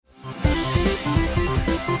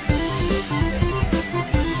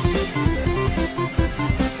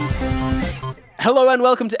Hello and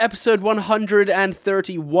welcome to episode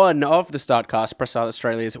 131 of the Startcast, Press Start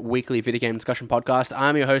Australia's weekly video game discussion podcast.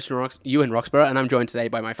 I'm your host, Ewan Roxburgh, and I'm joined today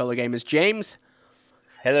by my fellow gamers, James.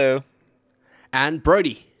 Hello. And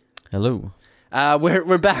Brodie. Hello.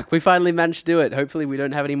 We're back. We finally managed to do it. Hopefully we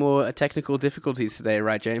don't have any more technical difficulties today,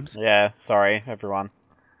 right, James? Yeah, sorry, everyone.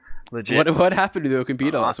 Legit. What happened to your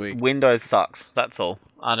computer last week? Windows sucks, that's all.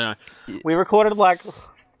 I don't know. We recorded like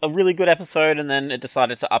a really good episode and then it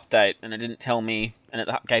decided to update and it didn't tell me, and it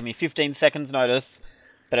gave me 15 seconds notice,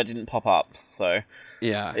 but it didn't pop up. So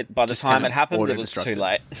yeah, by the time it happened, it was too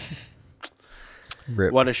late.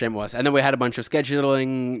 Rip. What a shame it was. And then we had a bunch of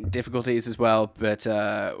scheduling difficulties as well, but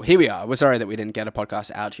here we are. We're sorry that we didn't get a podcast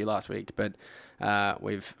out to you last week, but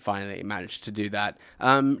we've finally managed to do that.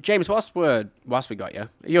 James, whilst we got you,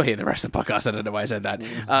 you'll hear the rest of the podcast. I don't know why I said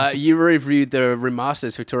that. You reviewed the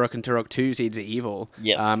remasters for Turok and Turok 2 Seeds of Evil.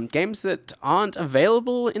 Yes. Games that aren't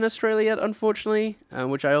available in Australia yet, unfortunately,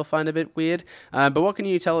 which I'll find a bit weird. But what can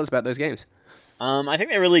you tell us about those games? I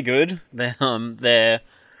think they're really good.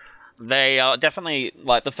 They are definitely,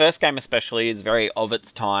 like, the first game especially is very of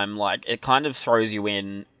its time. Like, it kind of throws you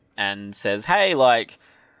in and says, hey, like,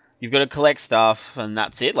 you've got to collect stuff, and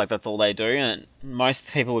that's it. Like, that's all they do. And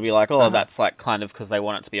most people would be like, oh, that's, like, kind of because they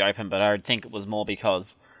want it to be open. But I would think it was more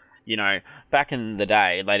because, you know, back in the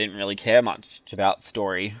day, they didn't really care much about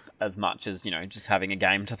story as much as, you know, just having a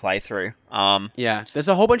game to play through. Yeah, there's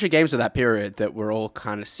a whole bunch of games of that period that were all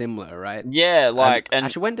kind of similar, right? Yeah, like... and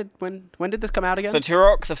actually, when did this come out again? So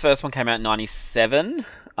Turok, the first one came out in 97.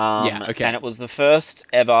 Yeah, okay. And it was the first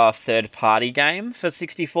ever third-party game for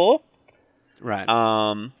 64. Right.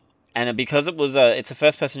 And because it's a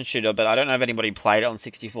first-person shooter, but I don't know if anybody played it on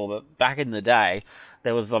 64, but back in the day,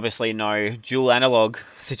 there was obviously no dual analog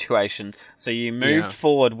situation. So you moved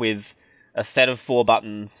forward with a set of 4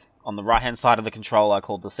 buttons on the right-hand side of the controller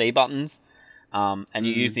called the C buttons, and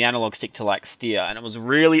you used the analog stick to, like, steer, and it was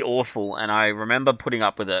really awful, and I remember putting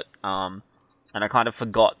up with it, and I kind of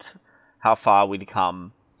forgot how far we'd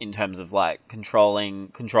come in terms of, like,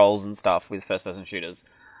 controls and stuff with first-person shooters,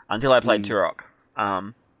 until I played Turok.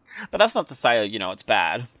 But that's not to say, you know, it's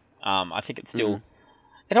bad. I think it's still...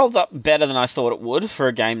 It holds up better than I thought it would for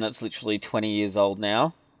a game that's literally 20 years old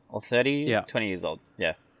now. Or 30? Yeah. 20 years old,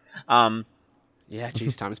 yeah. Yeah,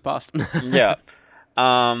 geez, time's passed. Yeah.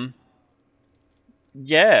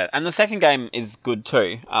 Yeah, and the second game is good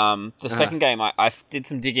too. The second game, I did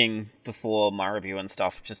some digging before my review and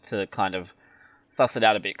stuff, just to kind of suss it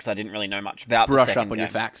out a bit, because I didn't really know much about the second game. Brush up on your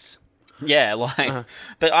facts. Yeah, like...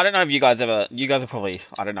 But I don't know if you guys are probably...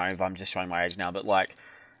 I don't know if I'm just showing my age now, but, like...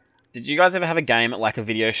 Did you guys ever have a game at, like, a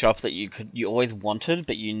video shop that you always wanted,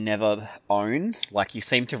 but you never owned? Like, you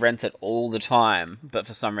seem to rent it all the time, but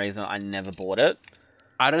for some reason I never bought it.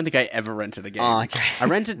 I don't think I ever rented a game. Oh, okay. I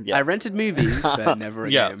rented movies, but never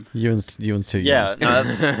a game. Ewan's too young. Yeah, no,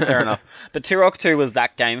 that's fair enough. But Turok 2 was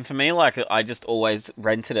that game for me. Like, I just always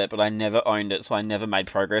rented it, but I never owned it, so I never made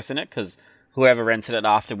progress in it, because whoever rented it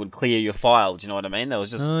after would clear your file. Do you know what I mean? There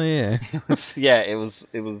was just... Oh, yeah.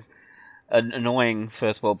 It was an annoying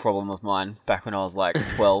first world problem of mine back when I was like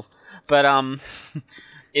 12. But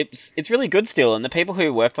it's really good still, and the people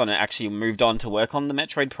who worked on it actually moved on to work on the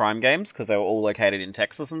Metroid Prime games, because they were all located in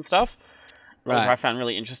Texas and stuff. Which I found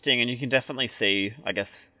really interesting, and you can definitely see, I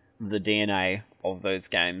guess, the DNA of those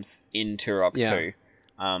games in Turok 2.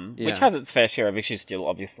 Which has its fair share of issues still,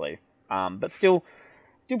 obviously. But still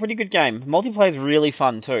pretty good game. Multiplayer is really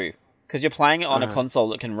fun too, because you're playing it on a console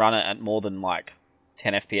that can run it at more than like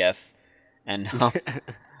 10 FPS.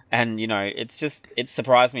 And you know, it's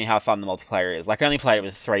surprised me how fun the multiplayer is. Like, I only played it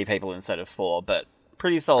with 3 people instead of 4, but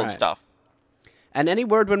pretty solid stuff. And any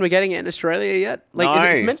word when we're getting it in Australia yet? Like, no.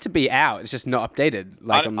 It's meant to be out. It's just not updated,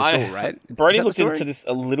 like on the store, right? Brodie looked into this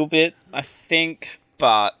a little bit, I think,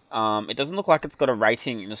 but it doesn't look like it's got a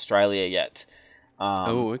rating in Australia yet.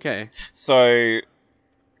 Okay. So,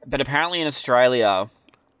 but apparently in Australia,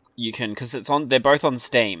 you can, because they're both on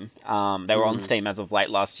Steam. They were on Steam as of late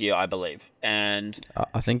last year, I believe. And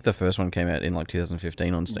I think the first one came out in like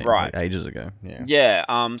 2015 on Steam, right, like ages ago. Yeah.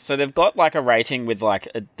 Yeah. So they've got like a rating with like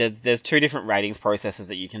there's 2 different ratings processes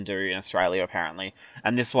that you can do in Australia apparently,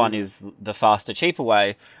 and this one is the faster, cheaper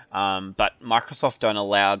way. But Microsoft don't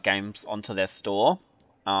allow games onto their store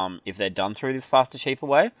if they're done through this faster, cheaper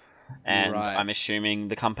way, and I'm assuming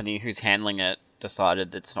the company who's handling it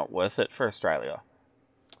decided it's not worth it for Australia.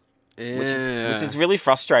 Which is really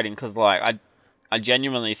frustrating, because like I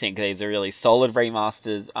genuinely think these are really solid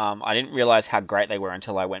remasters. I didn't realize how great they were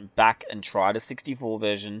until I went back and tried a 64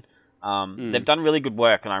 version. They've done really good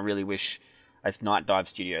work, and I really wish... It's Night Dive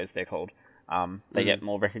Studios, they're called. they get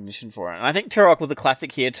more recognition for it. And I think Turok was a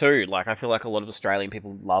classic here too. Like, I feel like a lot of Australian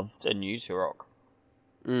people loved a new Turok.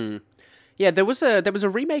 Yeah, there was a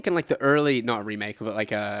remake in like the early, not a remake, but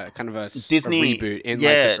like a kind of a Disney reboot in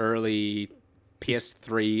like the early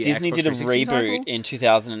PS3. Disney Xbox did a 360 reboot cycle? in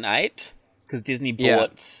 2008 because Disney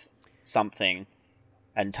bought something,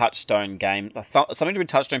 and Touchstone game, something to do with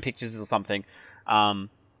Touchstone Pictures or something, and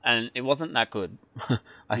it wasn't that good.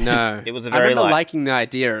 I think it was a very I remember liking the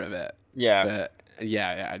idea of it. Yeah.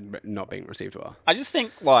 But not being received well. I just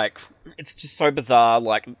think, like, it's just so bizarre.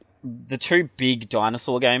 Like, the two big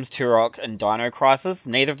dinosaur games, Turok and Dino Crisis,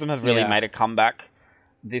 neither of them have really made a comeback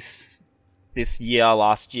this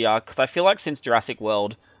last year. Because I feel like since Jurassic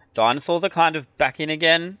World, dinosaurs are kind of back in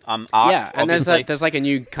again. Arcs, and obviously. there's like a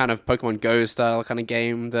new kind of Pokemon Go style kind of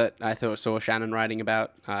game that I saw Shannon writing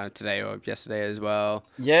about today or yesterday as well.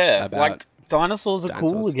 Yeah, about like dinosaurs are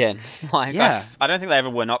cool again. Like, I don't think they ever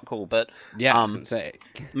were not cool, but I was gonna say.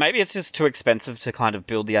 Maybe it's just too expensive to kind of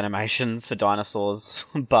build the animations for dinosaurs.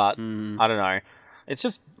 But I don't know. It's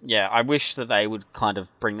just I wish that they would kind of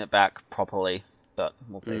bring it back properly, but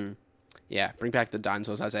we'll see. Yeah, bring back the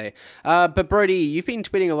dinosaurs, I say. But Brodie, you've been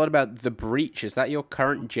tweeting a lot about The Breach. Is that your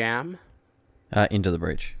current jam? Into the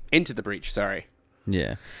Breach. Into the Breach, sorry.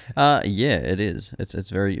 Yeah. It is. It's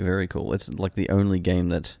very, very cool. It's like the only game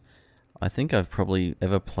that I think I've probably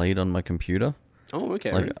ever played on my computer. Oh,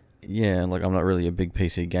 okay. Like, yeah, like I'm not really a big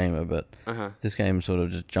PC gamer, but this game sort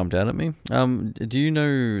of just jumped out at me. Do you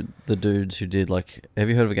know the dudes who did, like, have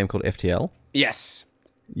you heard of a game called FTL? Yes.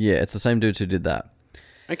 Yeah, it's the same dudes who did that.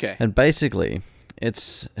 Okay. And basically,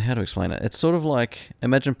 it's, how to explain it? It's sort of like,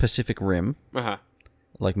 imagine Pacific Rim,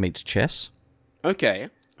 like meets chess. Okay.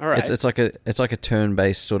 All right. It's like a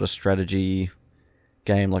turn-based sort of strategy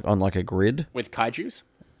game, like on like a grid with kaijus.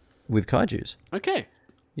 With kaijus. Okay.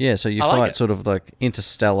 Yeah, so you fight sort of like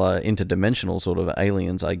interstellar, interdimensional sort of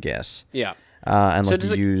aliens, I guess. Yeah. And so like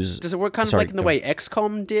does it work kind of like in the way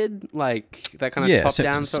XCOM did, like that kind of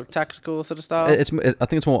top-down sort of tactical sort of style? I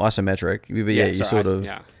think it's more isometric. But you sort of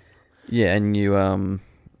and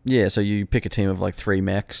you so you pick a team of like 3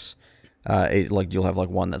 mechs. Like you'll have like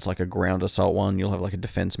one that's like a ground assault one. You'll have like a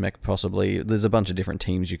defense mech possibly. There's a bunch of different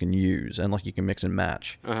teams you can use, and like you can mix and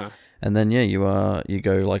match. And then you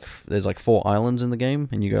go like there's like 4 islands in the game,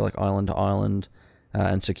 and you go like island to island,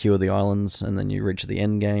 and secure the islands, and then you reach the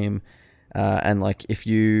end game. And like if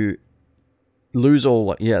you lose all,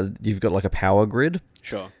 like, you've got like a power grid.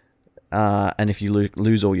 Sure. And if you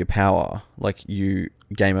lose all your power, like you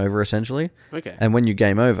game over essentially. Okay. And when you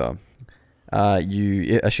game over,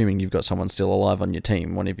 you, assuming you've got someone still alive on your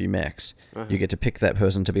team, one of your mechs, you get to pick that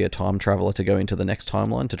person to be a time traveler to go into the next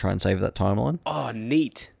timeline to try and save that timeline. Oh,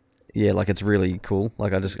 neat. Yeah, like it's really cool.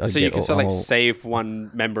 Like so you can sort of like save one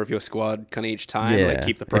member of your squad kind of each time, like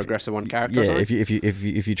keep the progress of one character. Yeah,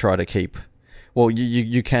 if you try to keep, well,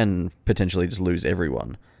 you can potentially just lose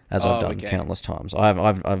everyone, as I've done countless times. I've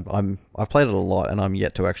played it a lot, and I'm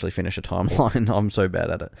yet to actually finish a timeline. I'm so bad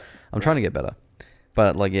at it. I'm trying to get better,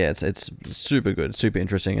 but like it's super good, super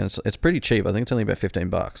interesting, and it's pretty cheap. I think it's only about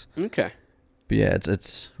 $15. Okay. But yeah,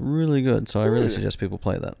 it's really good, so I really suggest people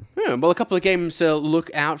play that. Yeah, well, a couple of games to look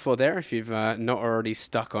out for there if you've not already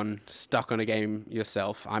stuck on a game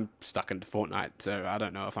yourself. I'm stuck into Fortnite, so I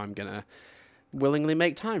don't know if I'm gonna willingly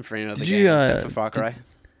make time for another game except for Far Cry.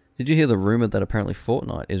 Did you hear the rumor that apparently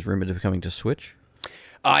Fortnite is rumored to be coming to Switch?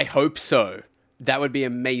 I hope so. That would be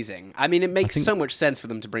amazing. I mean, it makes so much sense for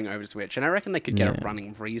them to bring it over to Switch, and I reckon they could get it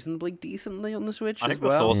running reasonably decely on the Switch. I think the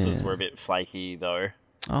sources were a bit flaky though.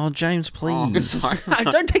 Oh, James, please. Sorry.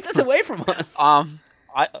 Don't take this away from us.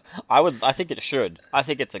 I think it should. I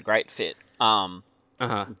think it's a great fit. But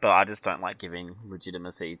I just don't like giving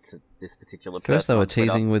legitimacy to this particular person. First they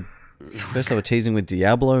were teasing with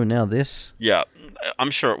Diablo, now this. Yeah,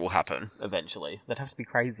 I'm sure it will happen eventually. They'd have to be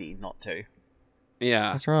crazy not to.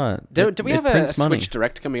 Yeah. That's right. Do we have a Switch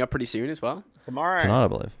Direct coming up pretty soon as well? Tomorrow, I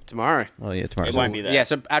believe. Tomorrow. Oh, yeah, tomorrow. It won't be there. Yeah,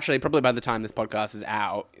 so actually, probably by the time this podcast is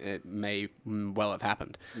out, it may well have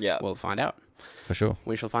happened. Yeah. We'll find out. For sure.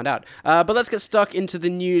 We shall find out. But let's get stuck into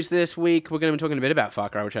the news this week. We're going to be talking a bit about Far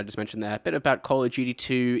Cry, which I just mentioned there, a bit about Call of Duty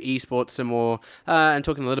 2, Esports some more, and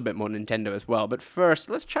talking a little bit more Nintendo as well. But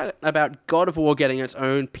first, let's chat about God of War getting its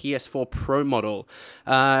own PS4 Pro model.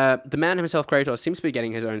 The man himself, Kratos, seems to be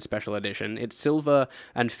getting his own special edition. It's silver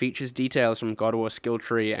and features details from God of War skill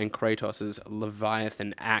tree and Kratos'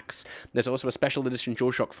 Leviathan axe. There's also a special edition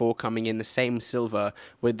DualShock 4 coming in the same silver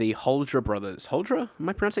with the Holdra brothers. Holdra? Am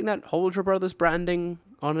I pronouncing that? Holdra brothers Wars branding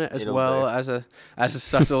on it as as a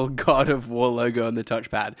subtle God of War logo on the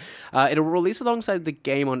touchpad. It'll release alongside the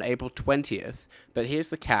game on April 20th, but here's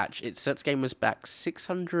the catch. It sets gamers back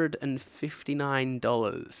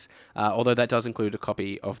 $659, although that does include a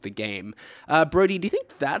copy of the game. Brodie, do you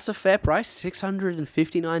think that's a fair price?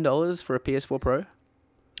 $659 for a PS4 Pro?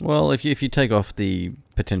 Well, if you take off the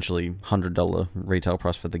potentially $100 retail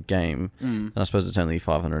price for the game, then I suppose it's only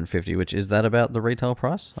 $550. Which is that about the retail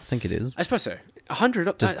price? I think it is. I suppose so.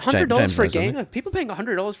 $100 for a game? Are people paying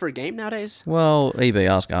 $100 for a game nowadays? Well, eBay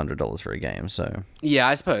asks $100 for a game, so yeah,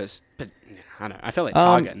 I suppose. But I don't know. I feel like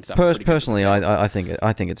Target and stuff. Personally, I think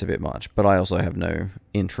it's a bit much, but I also have no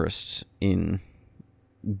interest in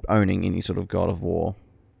owning any sort of God of War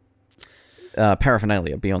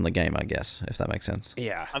paraphernalia beyond the game, I guess, if that makes sense.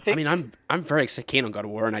 Yeah, I'm very keen on God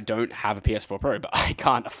of War, and I don't have a PS4 Pro, but I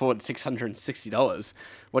can't afford $660.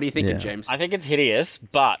 What are you thinking, James? I think it's hideous,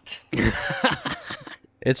 but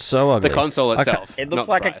it's so ugly. The console itself. It looks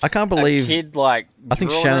like I can't believe a kid I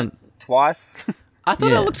think Shannon twice. I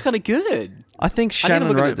thought it looked kind of good. I think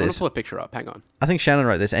Shannon wrote this. I'll pull a picture up. Hang on. I think Shannon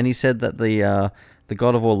wrote this, and he said that the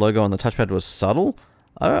God of War logo on the touchpad was subtle.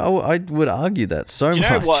 I would argue that so much. Do you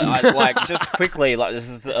know what? Just quickly, this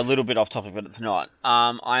is a little bit off topic, but it's not.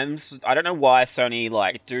 I don't know why Sony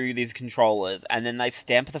do these controllers and then they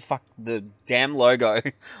stamp the damn logo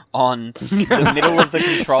on the middle of the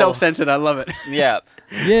controller. Self-censored. I love it. Yeah.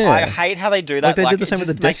 I hate how they do that. They did the same with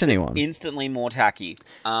the Destiny one. Instantly more tacky.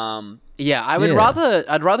 Yeah,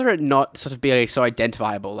 I'd rather it not sort of be so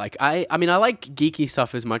identifiable. I like geeky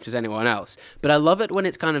stuff as much as anyone else, but I love it when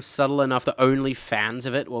it's kind of subtle enough that only fans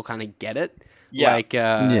of it will kind of get it. Yeah.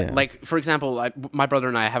 Like for example, my brother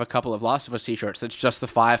and I have a couple of Last of Us t-shirts that's just the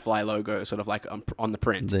Firefly logo sort of on the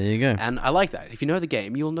print. There you go. And I like that. If you know the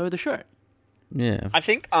game, you'll know the shirt. Yeah. I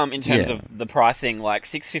think in terms of the pricing,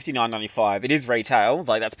 $659.95, it is retail.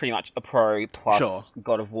 That's pretty much a Pro plus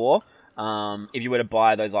God of War. If you were to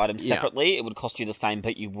buy those items separately, it would cost you the same,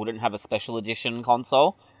 but you wouldn't have a special edition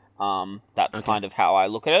console. That's kind of how I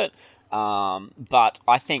look at it. But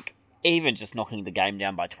I think even just knocking the game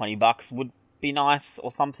down by $20 would be nice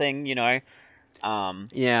or something, Because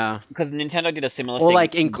Nintendo did a similar thing. Or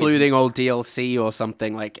including all DLC or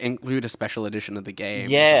something, include a special edition of the game.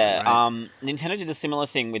 Yeah, right? Nintendo did a similar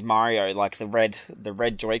thing with Mario, the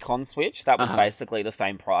red Joy-Con Switch. That was basically the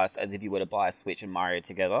same price as if you were to buy a Switch and Mario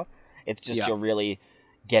together. It's just you're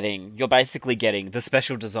basically getting the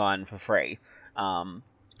special design for free. I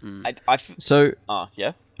was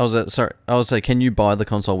saying, can you buy the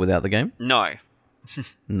console without the game? No.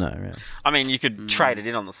 No, yeah. I mean, you could trade it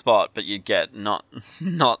in on the spot, but you'd get not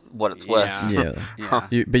what it's worth. Yeah.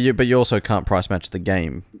 But you also can't price match the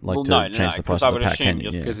game, change the price of the pack, can you?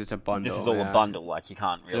 Because it's a bundle. This is all a bundle, you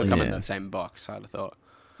can't really... It'll come in the same box, I'd have thought.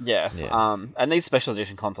 Yeah. And these special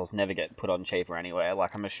edition consoles never get put on cheaper anywhere.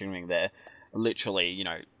 I'm assuming they're literally,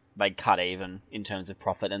 they cut even in terms of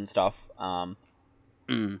profit and stuff.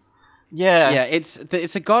 Yeah,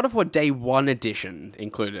 it's a God of War Day 1 edition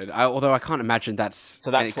included. Although I can't imagine that's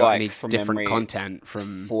got any different content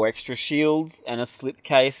from 4 extra shields and a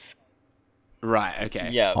slipcase. Right. Okay.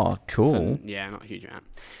 Yeah. Oh, cool. So, not a huge amount.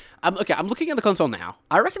 Okay, I'm looking at the console now.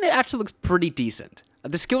 I reckon it actually looks pretty decent.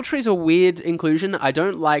 The skill tree is a weird inclusion. I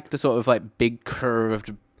don't like the sort of big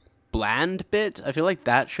curved bland bit. I feel like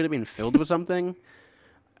that should have been filled with something.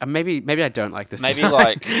 Maybe I don't like this. Maybe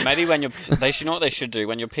maybe when they should know what they should do.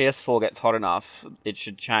 When your PS4 gets hot enough, it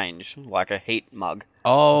should change like a heat mug.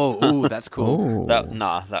 Oh, that's cool. That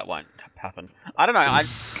won't happen. I don't know. I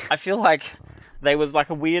feel like there was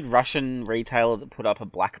a weird Russian retailer that put up a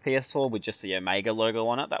black PS4 with just the Omega logo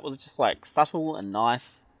on it. That was just subtle and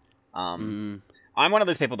nice. I'm one of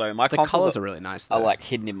those people though. The colours are really nice. Though. Are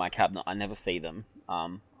hidden in my cabinet. I never see them.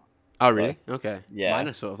 Really? Okay. Yeah. Mine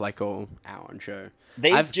are sort of all out on show.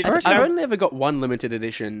 I've only ever got one limited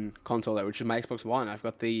edition console though, which is my Xbox One. I've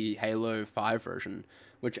got the Halo 5 version,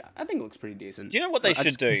 which I think looks pretty decent. Do you know what they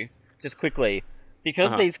should do? Just quickly,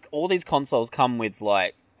 because all these consoles come with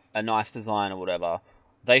a nice design or whatever,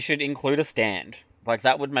 they should include a stand.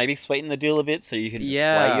 That would maybe sweeten the deal a bit, so you can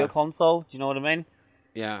display your console. Do you know what I mean?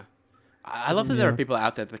 Yeah. I love that there are people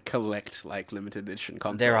out there that collect limited edition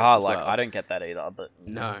consoles. There are as well. I don't get that either, but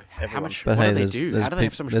no. How much? But what do they do? How do they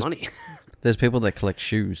have so much money? There's people that collect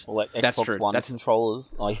shoes. Or Xbox One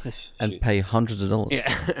controllers. And pay hundreds of dollars.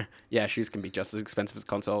 Yeah. Yeah, shoes can be just as expensive as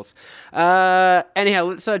consoles. Anyhow,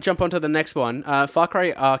 let's jump on to the next one. Far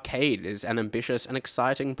Cry Arcade is an ambitious and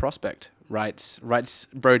exciting prospect. writes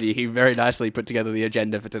Brodie. He very nicely put together the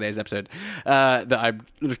agenda for today's episode that I'm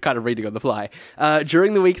kind of reading on the fly.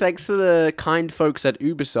 During the week, thanks to the kind folks at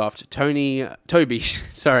Ubisoft, Toby.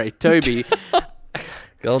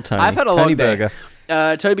 Go Tony. I've had a Tony long day. Burger.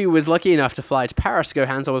 Toby was lucky enough to fly to Paris to go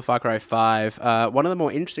hands-on with Far Cry 5. One of the more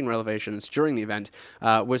interesting revelations during the event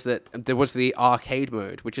was that there was the arcade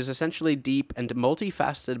mode, which is essentially deep and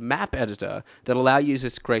multifaceted map editor that allow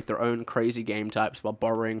users to create their own crazy game types while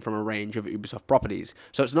borrowing from a range of Ubisoft properties.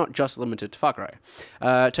 So it's not just limited to Far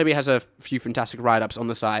Cry. Toby has a few fantastic write-ups on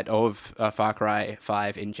the site of Far Cry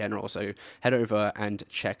 5 in general, so head over and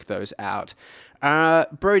check those out.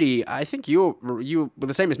 Brodie, I think you were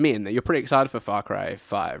the same as me in that you're pretty excited for Far Cry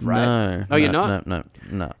 5, right? No. You're not?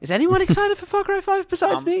 No. Is anyone excited for Far Cry 5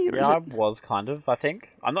 besides me? Yeah, I was kind of, I think.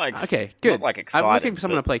 I'm not okay, good. Not, like, excited. I'm looking for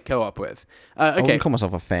someone to play co-op with. I Okay. wouldn't call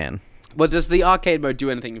myself a fan. Well, does the arcade mode do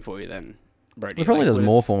anything for you then, Brodie? It probably does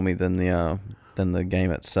more for me than the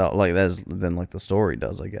game itself. Like than the story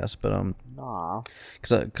does, I guess. But Nah.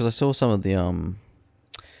 because I saw some of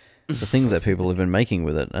the things that people have been making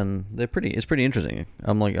with it, and it's pretty interesting.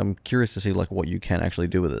 I'm curious to see like what you can actually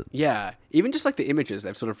do with it. Yeah, even just like the images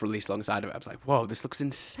they've sort of released alongside of it, I was like, whoa, this looks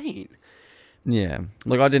insane. Yeah,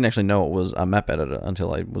 like I didn't actually know it was a map editor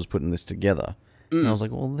until I was putting this together. And I was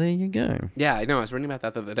like, well, there you go. Yeah, I know. I was reading about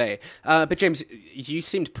that the other day. But James, you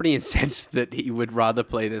seemed pretty incensed that he would rather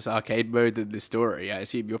play this arcade mode than this story. I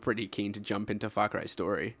assume you're pretty keen to jump into Far Cry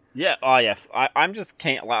story. Yeah, yes. I'm just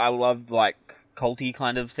keen. Like, I love like culty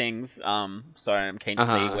kind of things. So I'm keen to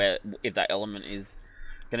see if that element is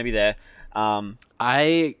going to be there. I'm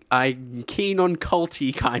keen on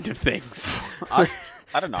culty kind of things.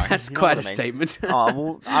 I don't know. That's quite a statement. Oh,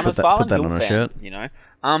 well, I'm a Silent Hill fan, shirt. you know.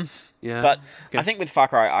 Yeah. But okay. I think with Far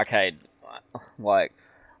Cry Arcade, like,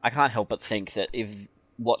 I can't help but think that if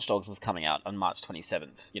Watch Dogs was coming out on March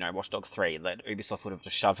 27th, you know, Watch Dogs 3, that Ubisoft would have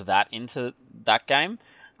just shoved that into that game.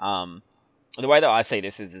 The way that I see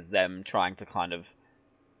this is them trying to kind of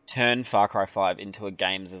turn Far Cry 5 into a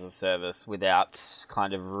games as a service without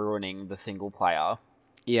kind of ruining the single player.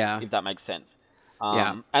 Yeah. If that makes sense.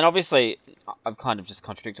 Yeah. And obviously, I've kind of just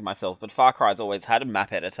contradicted myself, but Far Cry's always had a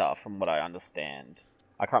map editor, from what I understand.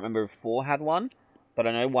 I can't remember if 4 had one, but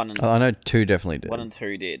I know 1 and I know 2 definitely did. 1 and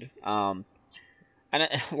 2 did. And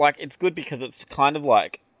it's good because it's kind of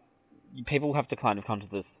like people have to kind of come to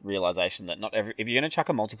this realization that if you're going to chuck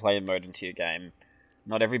a multiplayer mode into your game,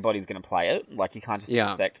 not everybody's going to play it. Like, you can't just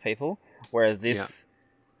expect people. Whereas this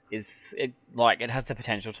it has the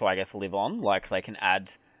potential to, I guess, live on. Like, they can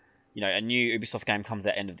add, you know, a new Ubisoft game comes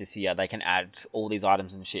out end of this year, they can add all these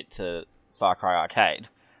items and shit to Far Cry Arcade.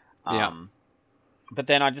 But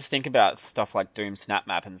then I just think about stuff like Doom Snap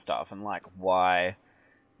Map and stuff, and like why,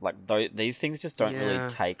 like these things just don't really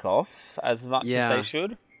take off as much as they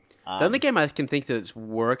should. The only game I can think that it's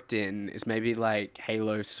worked in is maybe like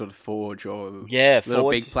Halo sort of Forge or Little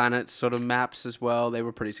Big Planet sort of maps as well. They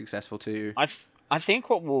were pretty successful too. I think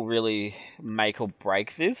what will really make or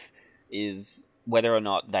break this is whether or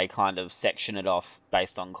not they kind of section it off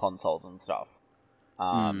based on consoles and stuff.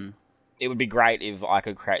 It would be great if I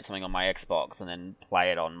could create something on my Xbox and then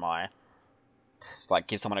play it on my... Like,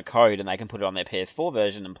 give someone a code and they can put it on their PS4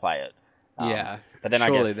 version and play it. But then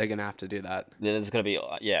surely I guess they're going to have to do that. There's going to be...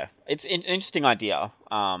 Yeah. It's an interesting idea.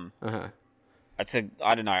 I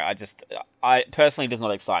don't know. I personally does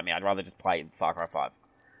not excite me. I'd rather just play Far Cry 5.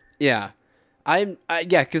 Yeah.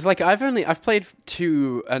 Because like I've played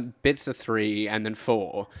 2 bits of 3 and then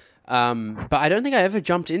 4, but I don't think I ever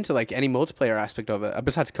jumped into like any multiplayer aspect of it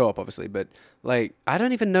besides co-op, obviously. But like I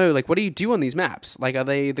don't even know like what do you do on these maps? Like are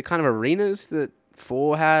they the kind of arenas that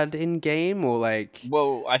 4 had in game or like?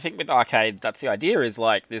 Well, I think with Arcade, that's the idea. Is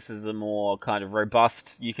like this is a more kind of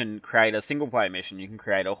robust. You can create a single player mission. You can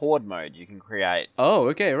create a horde mode. You can create. Oh,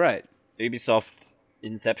 okay, right. Ubisoft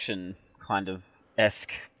Inception kind of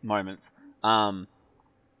esque moments.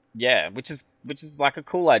 Which is like a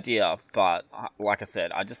cool idea, but like I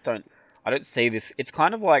said, I don't see this. It's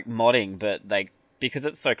kind of like modding, but because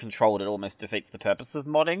it's so controlled, it almost defeats the purpose of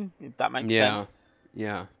modding. If that makes sense.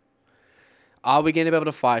 Yeah. Are we going to be able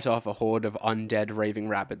to fight off a horde of undead raving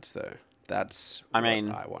rabbits though? That's what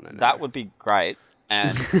I want to know. That would be great,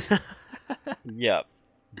 and yeah,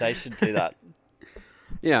 they should do that.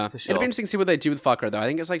 Yeah, for sure. It'll be interesting to see what they do with Far Cry though. I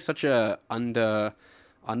think it's like such a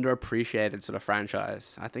underappreciated sort of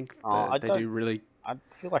franchise. I think they do really. I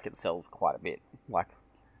feel like it sells quite a bit. Like,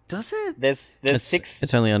 does it? There's 6.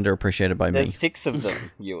 It's only underappreciated by me. There's 6 of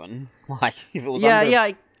them, Ewan. Like, if it was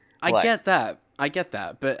I get that. I get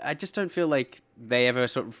that, but I just don't feel like they ever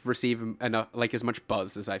sort of receive enough, like as much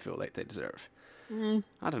buzz as I feel like they deserve.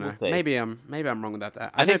 I don't know. We'll see. Maybe I'm wrong about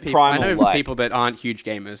that. I think I know Primal, people that aren't huge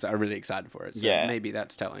gamers that are really excited for it. So maybe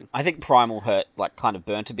that's telling. I think Primal hurt, like, kind of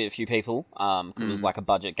burnt a bit a few people. 'Cause it was like a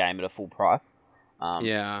budget game at a full price.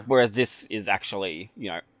 Whereas this is actually,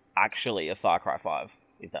 actually a Far Cry 5,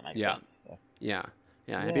 if that makes sense. So. Yeah.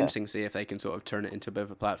 Yeah, it'd be interesting to see if they can sort of turn it into a bit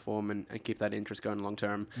of a platform and keep that interest going long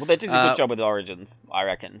term. Well, they did a good job with Origins, I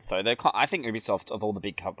reckon. So I think Ubisoft, of all the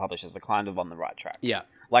big publishers, are kind of on the right track. Yeah.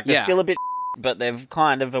 Like, they're still a bit, but they're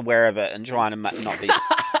kind of aware of it and trying to not be,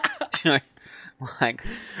 like...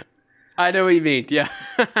 I know what you mean, yeah.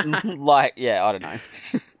 Like, yeah, I don't know.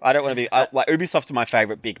 I don't want to be... like, Ubisoft are my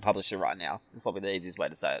favourite big publisher right now. It's probably the easiest way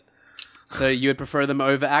to say it. So you would prefer them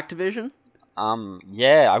over Activision?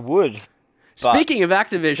 Yeah, I would. Speaking of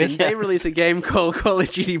Activision, they released a game called Call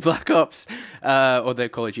of Duty Black Ops, or the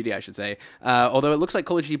Call of Duty, I should say. Although it looks like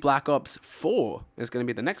Call of Duty Black Ops 4 is going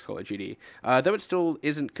to be the next Call of Duty. Though it still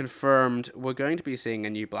isn't confirmed, we're going to be seeing a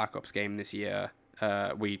new Black Ops game this year.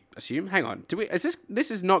 We assume. Hang on,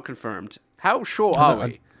 this is not confirmed. How sure are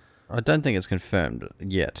we? I don't think it's confirmed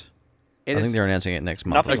yet. I think they're announcing it next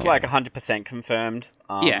month. Nothing's like 100% confirmed.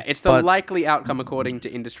 It's the likely outcome according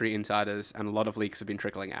to industry insiders, and a lot of leaks have been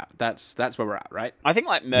trickling out. That's where we're at, right? I think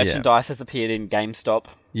like merchandise has appeared in GameStop.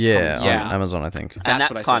 On Amazon, I think. And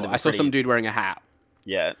that's what kind of I saw some dude wearing a hat.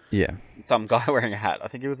 Yeah. Yeah. Some guy wearing a hat. I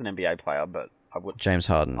think he was an NBA player, but I wouldn't. James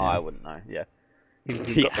Harden. I wouldn't know. Yeah.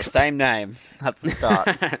 He's got the same name. That's the start.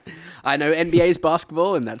 I know NBA's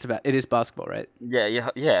basketball, and that's about it. Is basketball, right?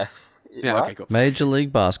 Yeah. Yeah. Right? Okay. Cool. Major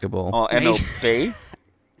League Basketball. Oh, MLB.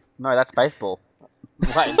 No, that's baseball.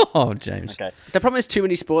 Wait. Oh, James. Okay. The problem is too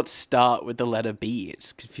many sports start with the letter B.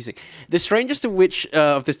 It's confusing. The strangest of which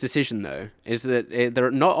of this decision, though, is that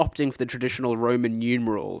they're not opting for the traditional Roman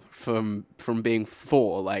numeral from being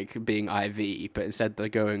 4, like being IV, but instead they're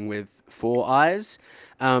going with 4 I's.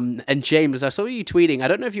 And James, I saw you tweeting. I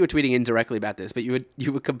don't know if you were tweeting indirectly about this, but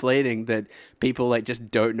you were complaining that people like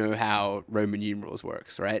just don't know how Roman numerals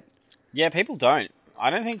works, right? Yeah, people don't. I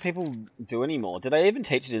don't think people do anymore. Do they even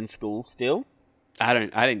teach it in school still? I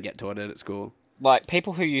didn't get taught it at school. Like,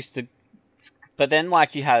 people who used to... But then,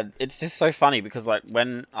 like, you had... It's just so funny because, like,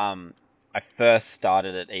 when I first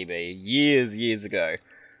started at EB, years ago,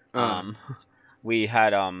 we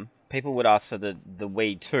had... people would ask for the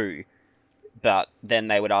Wii 2, but then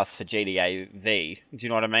they would ask for GDA V. Do you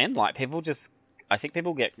know what I mean? Like, people just... I think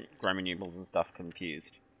people get Roman numerals and stuff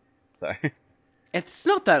confused. So... It's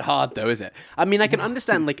not that hard, though, is it? I mean, I can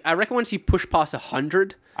understand, like, I reckon once you push past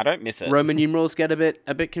 100... I don't miss it. Roman numerals get a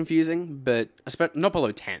bit confusing, but not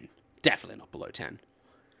below 10. Definitely not below 10.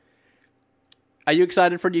 Are you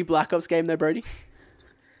excited for a new Black Ops game, though, Brodie?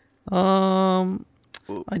 I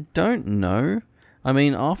don't know. I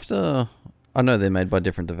mean, after... I know they're made by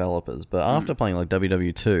different developers, but after playing, like,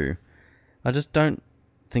 WW2, I just don't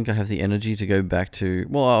think I have the energy to go back to...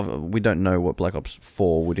 Well, we don't know what Black Ops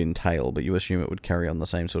 4 would entail, but you assume it would carry on the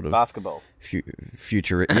same sort of... Basketball.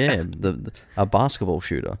 Future... Yeah, a basketball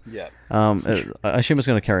shooter. Yeah. I assume it's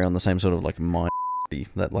going to carry on the same sort of, like, mind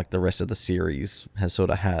that, like, the rest of the series has sort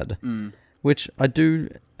of had. Which I do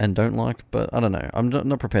and don't like, but I don't know. I'm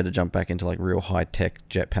not prepared to jump back into, like, real high-tech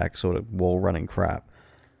jetpack sort of wall-running crap.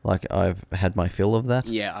 Like, I've had my fill of that.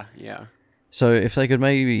 Yeah. So if they could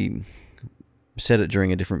maybe... set it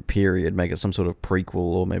during a different period, make it some sort of prequel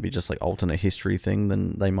or maybe just like alternate history thing,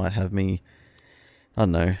 then they might have me, I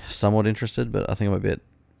don't know, somewhat interested, but I think I'm a bit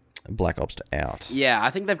Black Ops out. Yeah, I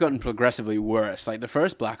think they've gotten progressively worse. Like the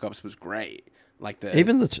first Black Ops was great. Like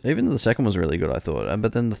even the second was really good, I thought.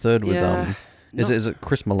 But then the third with is it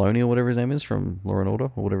Chris Maloney or whatever his name is from Law and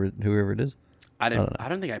Order or whoever it is? I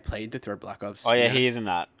don't think I played the third Black Ops. Oh yeah, he is in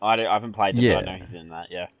that. I haven't played it, but I know he's in that.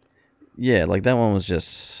 Yeah. Yeah, like that one was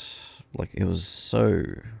just. Like, it was so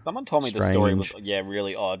Someone told me strange. The story was,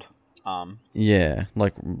 really odd. Yeah,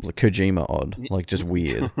 like Kojima odd. Like, just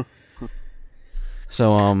weird.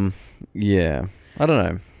 So, yeah. I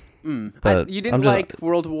don't know. But you didn't like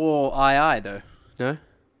World War II, though, no?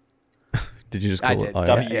 Did you just call it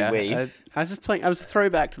II? WE. I was just playing... I was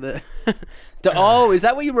throwback to the... Oh, is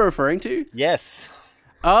that what you were referring to? Yes.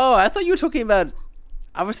 Oh, I thought you were talking about...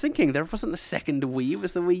 I was thinking there wasn't a second Wii.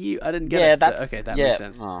 Was the Wii U? I didn't get it. That's... Okay, that makes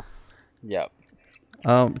sense. Oh. Yeah.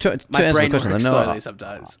 To My answer brain the question, works no, slowly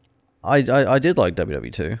sometimes. I did like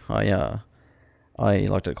WW2. I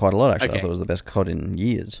liked it quite a lot, actually. Okay. I thought it was the best COD in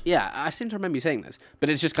years. Yeah, I seem to remember you saying this.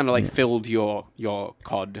 But it's just kind of like filled your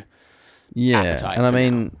COD appetite. And I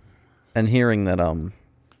mean, and hearing that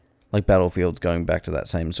like Battlefield's going back to that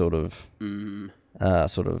same sort of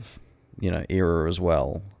era as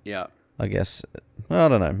well. Yeah. I guess, I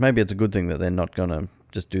don't know. Maybe it's a good thing that they're not going to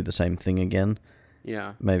just do the same thing again.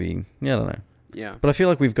 Yeah. Maybe, I don't know. Yeah. But I feel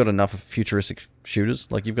like we've got enough futuristic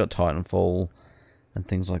shooters. Like, you've got Titanfall and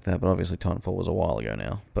things like that, but obviously Titanfall was a while ago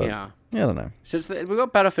now. But yeah, I don't know. So we've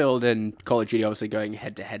got Battlefield and Call of Duty obviously going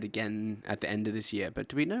head-to-head again at the end of this year, but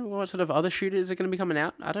do we know what sort of other shooters are going to be coming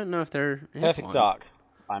out? I don't know if there is Perfect Dark.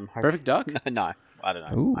 I'm hoping. Perfect Dark? No, I don't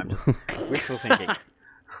know. Ooh. I'm just wishful thinking.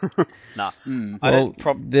 Nah. Well,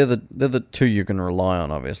 they're the two you can rely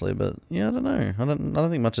on, obviously, but yeah, I don't know. I don't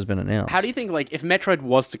think much has been announced. How do you think, like, if Metroid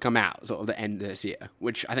was to come out sort of the end of this year,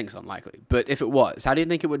 which I think is unlikely, but if it was, how do you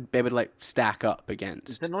think it would be able to, like, stack up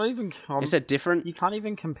against? They're not even. Is it different? You can't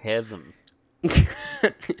even compare them.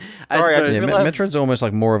 Sorry, I just realized Metroid's almost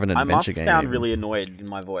like more of an adventure game. I must sound really annoyed in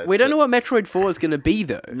my voice. We don't know what Metroid 4 is going to be,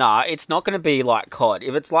 though. Nah, it's not going to be like COD.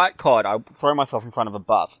 If it's like COD, I'll throw myself in front of a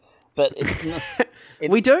bus. But it's not.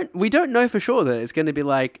 We don't know for sure that it's going to be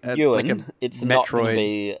like a it's Metroid. Not going to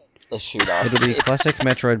be a shooter. It'll be classic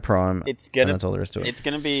Metroid Prime. That's all there is to it. It's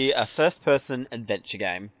going to be a first-person adventure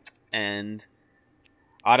game, and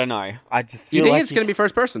I don't know. I just feel you think like it's going to be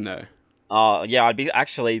first person though? Oh yeah,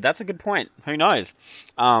 actually. That's a good point. Who knows?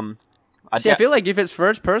 I feel like if it's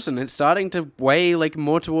first person, it's starting to weigh like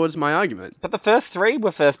more towards my argument. But the first three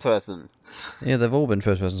were first person. Yeah, they've all been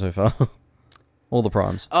first person so far. All the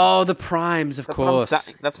primes. Oh, the primes, of course. That's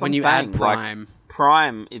what when I'm you saying. add Prime. Like,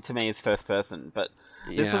 Prime, to me, is first person. But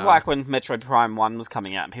this was like when Metroid Prime 1 was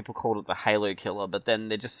coming out, and people called it the Halo killer, but then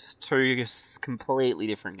they're just two completely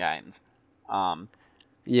different games.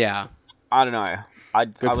 Yeah. I don't know. I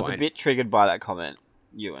was a bit triggered by that comment,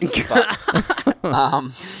 Ewan. But,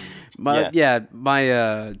 my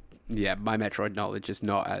Metroid knowledge is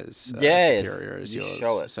not as superior as yours.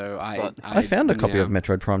 Show it. So I found a copy of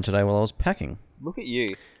Metroid Prime today while I was packing. Look at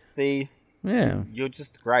you. See? Yeah. You're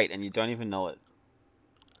just great, and you don't even know it.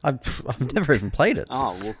 I've never even played it.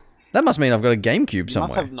 Oh, well. That must mean I've got a GameCube somewhere.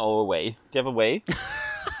 You must have a Wii. Do you have a Wii?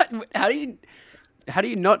 How do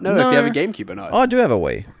you not know if you have a GameCube or not? Oh, I do have a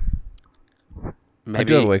Wii. Maybe. I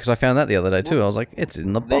do have a Wii because I found that the other day too. I was like, it's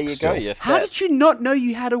in the box there you go. How did you not know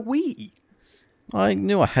you had a Wii? I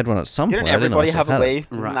knew I had one at some point. Didn't everybody have a Wii?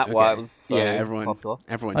 Right, Isn't that why it was so popular?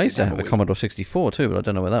 Everyone I used to have a Commodore 64 too, but I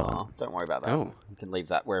don't know where that went. Don't worry about that. Oh. You can leave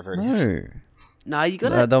that wherever it is. No, you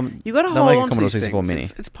gotta hold on to these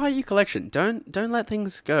things. It's part of your collection. Don't let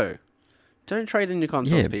things go. Don't trade in your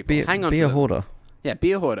consoles, people. Hang on to them. Be a hoarder. Yeah,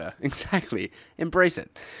 be a hoarder. Exactly. Embrace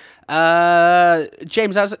it.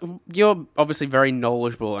 James, you're obviously very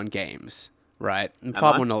knowledgeable on games, right? And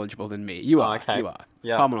far more knowledgeable than me. You are. Okay. You are.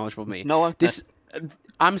 Yeah. Far more knowledgeable than me. No one.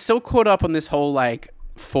 I'm still caught up on this whole like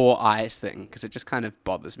 4 eyes thing because it just kind of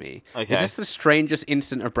bothers me. Okay. Is this the strangest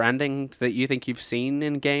instant of branding that you think you've seen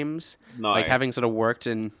in games? No. Like having sort of worked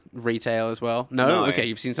in retail as well? No? Okay,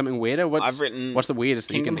 you've seen something weirder? What's the weirdest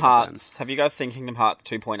thing you can Kingdom think Hearts. Have you guys seen Kingdom Hearts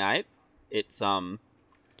 2.8? It's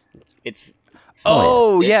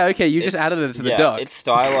okay, you just added it to the doc. It's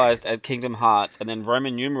stylized as Kingdom Hearts, and then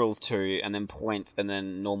Roman numerals 2, and then point, and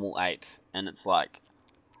then normal 8, and it's like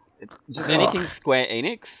just anything Square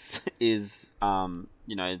Enix is,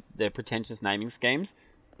 their pretentious naming schemes.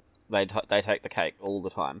 They take the cake all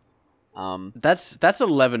the time. That's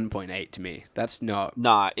 11.8 to me. That's not.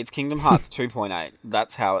 Nah, it's Kingdom Hearts 2.8.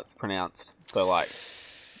 That's how it's pronounced. So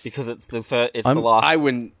because it's the last. I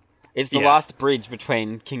wouldn't. It's the last bridge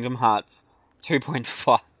between Kingdom Hearts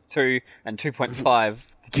 2.2 and 2.5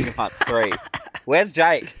 to Kingdom Hearts 3. Where's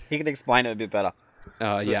Jake? He can explain it a bit better.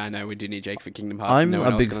 I know. We do need Jake for Kingdom Hearts. I'm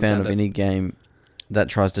a big fan of any game that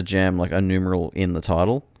tries to jam like a numeral in the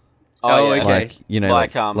title. Oh, okay.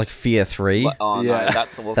 Like, like Fear 3. No,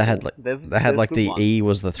 that's awful. They had the one. E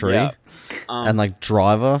was the 3. Yeah. And like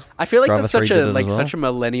Driver. I feel like Driver that's such a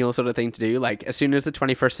millennial sort of thing to do. Like as soon as the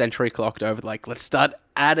 21st century clocked over, like let's start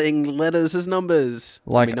adding letters as numbers.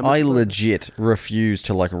 Like I legit refuse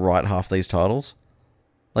to like write half these titles.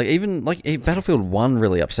 Like even like Battlefield 1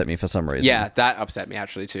 really upset me for some reason. Yeah, that upset me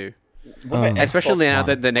actually too. Especially now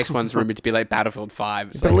that the next one's rumored to be like Battlefield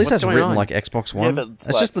 5. But at least that's written like Xbox One. Yeah,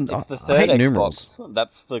 it's just the third I hate Xbox. numerals.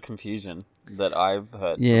 That's the confusion that I've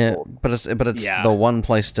heard. Yeah, before. but it's the one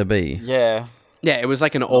place to be. Yeah. Yeah, it was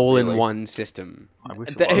like an all-in-one system. I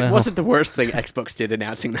wish it wasn't the worst thing Xbox did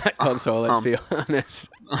announcing that console. Let's be honest.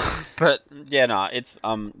 But it's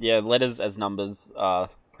letters as numbers are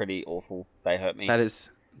pretty awful. They hurt me.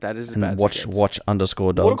 That is a and bad watch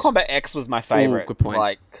underscore dogs. Mortal Kombat X was my favorite. Good point.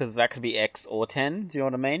 Like, because that could be X or 10. Do you know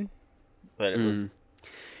what I mean? But it was.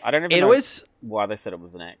 I don't even know why they said it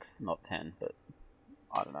was an X, not 10. But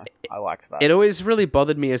I don't know. I liked that. It always really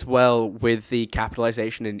bothered me as well with the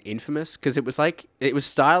capitalization in Infamous, because it was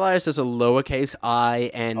stylized as a lowercase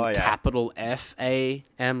I and capital FAMOUS.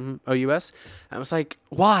 And I was like,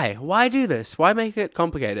 why? Why do this? Why make it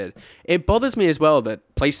complicated? It bothers me as well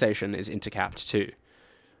that PlayStation is intercapped too.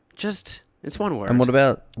 Just, it's one word. And what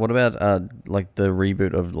about like the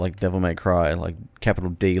reboot of like Devil May Cry, like capital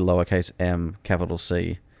D, lowercase m, capital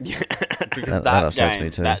C? Because that game, me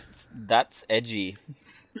too. That's edgy,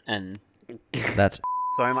 and that's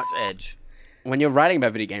so much edge. When you're writing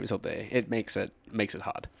about video games all day, it makes it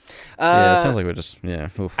hard. Yeah, it sounds like we're just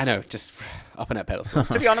Oof. I know, just up on that pedestal.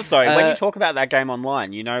 To be honest though, when you talk about that game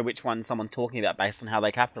online, you know which one someone's talking about based on how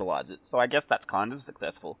they capitalize it. So I guess that's kind of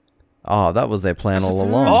successful. Oh, that was their plan all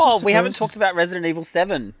along. Oh, we haven't talked about Resident Evil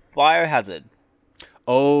 7 Biohazard.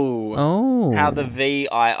 Oh, how the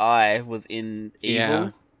VII was in evil.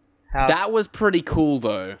 Yeah. That was pretty cool,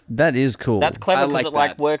 though. That is cool. That's clever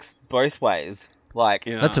because it works both ways.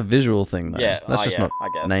 That's a visual thing, though. Yeah, that's just not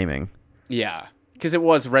naming. Yeah, because it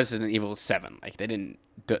was Resident Evil 7. Like they didn't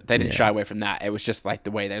shy away from that. It was just like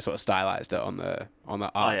the way they sort of stylized it on the art,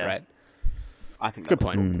 right? I think good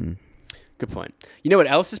point. Cool. Good point. You know what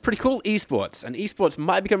else is pretty cool? Esports. And esports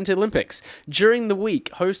might be coming to the Olympics. During the week,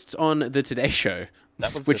 hosts on the Today Show,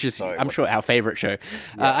 which is, I'm sure, our favorite show.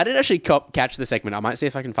 Yeah. I didn't actually catch the segment. I might see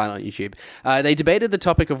if I can find it on YouTube. They debated the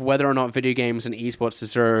topic of whether or not video games and esports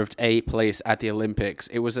deserved a place at the Olympics.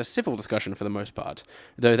 It was a civil discussion for the most part,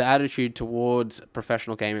 though the attitude towards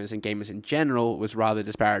professional gamers and gamers in general was rather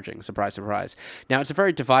disparaging. Surprise, surprise. Now, it's a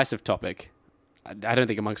very divisive topic. I don't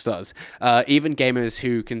think amongst us. Even gamers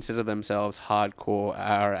who consider themselves hardcore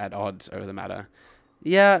are at odds over the matter.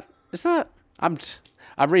 Yeah, is that... I'm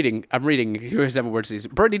reading whoever words these.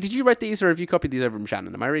 Brodie, did you write these or have you copied these over from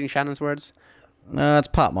Shannon? Am I reading Shannon's words? No, it's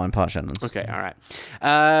part mine, part Shannon's. Okay, all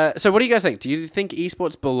right. So what do you guys think? Do you think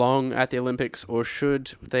esports belong at the Olympics, or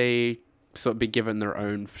should they sort of be given their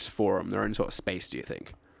own forum, their own sort of space, do you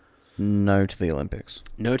think? No to the Olympics.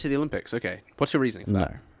 No to the Olympics, okay. What's your reasoning for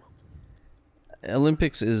that?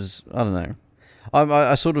 Olympics is, I don't know.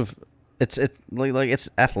 I sort of, it's like it's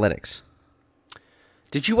athletics.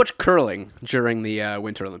 Did you watch curling during the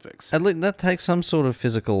Winter Olympics? That takes some sort of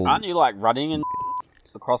physical... Aren't you like running and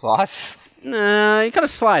across ice? Nah, you're kind of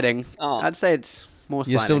sliding. Oh. I'd say it's more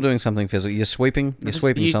sliding. You're still doing something physical. You're sweeping. You're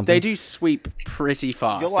sweeping something. They do sweep pretty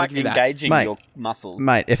fast. You're like engaging your muscles.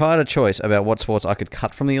 Mate, if I had a choice about what sports I could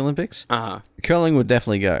cut from the Olympics, curling would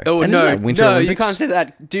definitely go. Oh, and no, Olympics? You can't say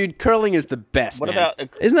that. Dude, curling is the best,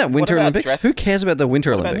 Isn't that Winter Olympics? Who cares about the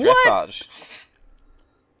Winter Olympics? Dressage?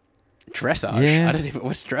 Dressage? Yeah. I don't even...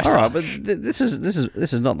 What's dressage? All right, but this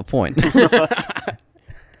is not the point.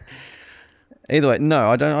 Either way, no,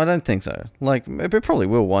 I don't think so. Like, it probably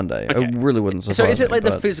will one day. Okay. It really wouldn't surprise me. So is it like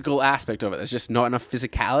the physical aspect of it? There's just not enough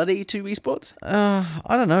physicality to esports?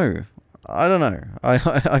 I don't know.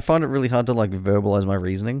 I find it really hard to like verbalize my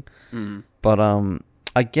reasoning. But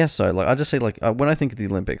I guess so. Like, I just say like when I think of the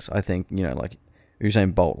Olympics, I think like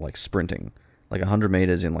Usain Bolt like sprinting like 100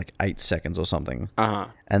 meters in like 8 seconds or something.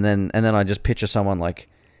 And then I just picture someone like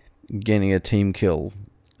getting a team kill.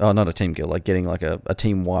 Oh, not a team kill, like getting like a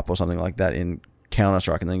team wipe or something like that in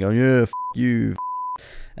Counter-Strike and then going, yeah, you.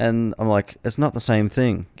 And I'm like, it's not the same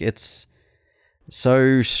thing. It's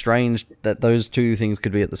so strange that those two things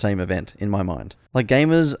could be at the same event in my mind. Like,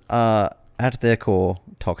 gamers are, at their core,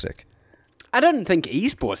 toxic. I don't think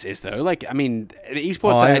esports is, though. Like, I mean,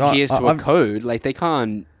 esports adheres to a code. Like, they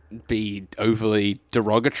can't be overly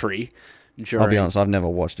derogatory. I'll be honest, I've never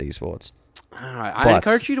watched esports. I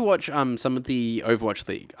encourage you to watch some of the Overwatch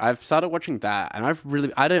League. I've started watching that, and I've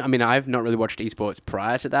not really watched esports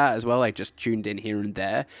prior to that as well. Like, just tuned in here and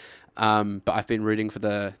there. But I've been rooting for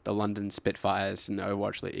the London Spitfires in the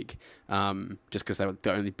Overwatch League, just because they were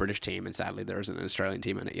the only British team, and sadly there isn't an Australian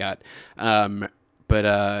team in it yet.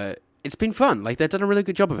 But it's been fun. Like, they've done a really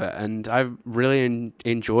good job of it, and I've really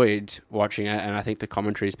enjoyed watching it, and I think the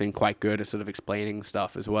commentary's been quite good at sort of explaining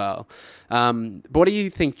stuff as well. But what do you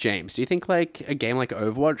think, James? Do you think like a game like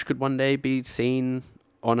Overwatch could one day be seen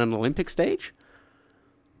on an Olympic stage?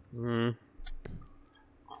 Would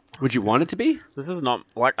you want it to be? This is not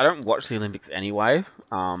like, I don't watch the Olympics anyway.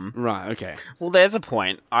 Right. Okay. Well, there's a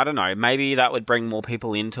point. I don't know. Maybe that would bring more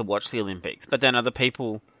people in to watch the Olympics, but then other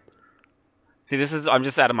people. See, I'm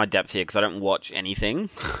just out of my depth here because I don't watch anything.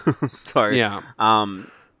 So, yeah.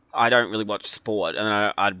 I don't really watch sport,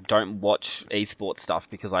 and I don't watch esports stuff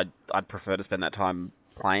because I'd prefer to spend that time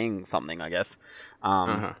playing something, I guess.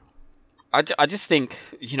 I just think,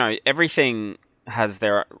 everything has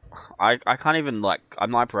their... I can't even,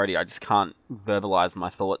 I'm like Brodie, I just can't verbalize my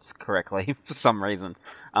thoughts correctly for some reason.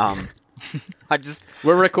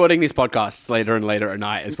 We're recording these podcasts later and later at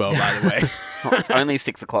night as well, by the way. Well, it's only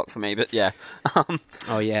 6 o'clock for me, but yeah.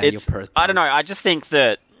 Oh yeah, you're Perth. I don't know. I just think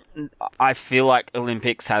that I feel like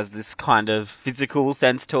Olympics has this kind of physical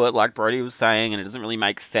sense to it, like Brodie was saying, and it doesn't really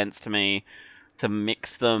make sense to me to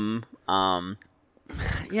mix them.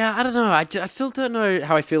 Yeah, I don't know. I still don't know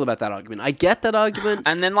how I feel about that argument. I get that argument,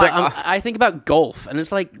 and then I think about golf, and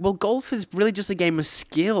it's like, well, golf is really just a game of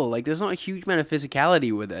skill. Like, there's not a huge amount of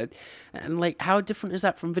physicality with it, and like, how different is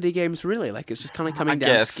that from video games? Really, like, it's just kind of coming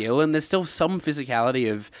down to skill, and there's still some physicality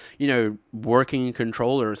of working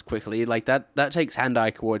controllers quickly. Like that takes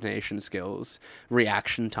hand-eye coordination skills.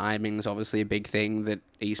 Reaction timing is obviously a big thing that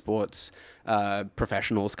esports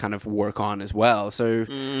professionals kind of work on as well. So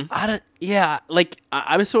I'm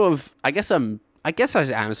sort of, I guess I am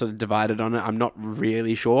sort of divided on it. I'm not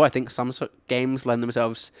really sure. I think some sort of games lend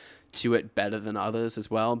themselves to it better than others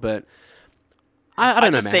as well, but I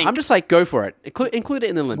don't know, man. I'm just like, go for it. Include it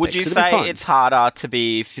in the Olympics. Would you say it's harder to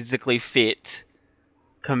be physically fit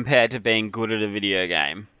compared to being good at a video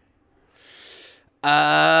game?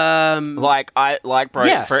 Bro,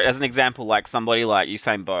 yes. as an example, like somebody like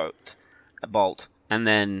Usain Bolt, and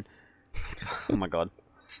then, oh my god,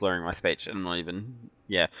 slurring my speech. I'm not even,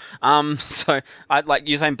 so I'd like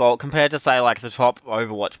Usain Bolt compared to, say, like the top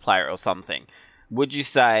Overwatch player or something. Would you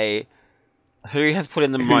say who has put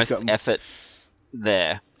in the most effort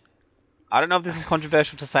there? I don't know if this is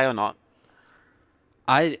controversial to say or not.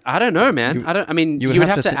 I don't know, man. You would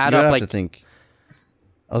have to add up, like, to think.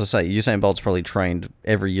 I was going to say, Usain Bolt's probably trained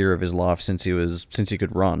every year of his life since he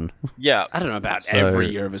could run. Yeah. I don't know about every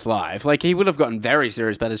year of his life. Like, he would have gotten very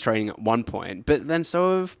serious about his training at one point, but then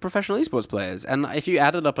so have professional esports players. And if you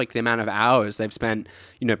added up, like, the amount of hours they've spent,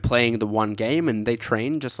 playing the one game, and they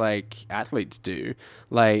train just like athletes do.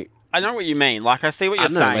 Like, I know what you mean. Like, I see what you're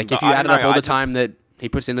saying. Like, if you added up all the time that he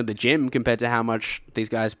puts into the gym compared to how much these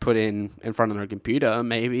guys put in front of their computer,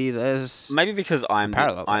 maybe because I'm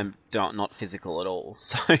parallel. not physical at all.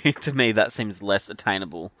 So to me that seems less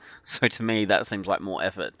attainable. So to me that seems like more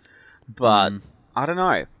effort. But I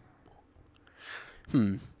don't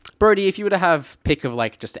know. Brodie, if you were to have pick of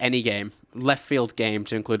like just any game, left field game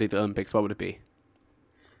to include the Olympics, what would it be?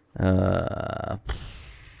 Burnout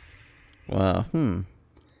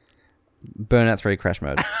 3 Crash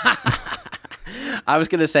Mode. I was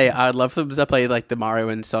going to say, I'd love them to play like the Mario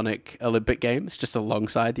and Sonic Olympic games just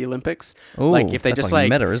alongside the Olympics. Ooh, like if they that's just like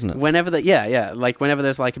meta, isn't it? Whenever like whenever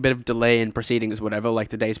there's like a bit of delay in proceedings or whatever, like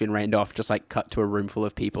the day's been rained off, just like cut to a room full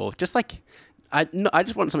of people. Just like, I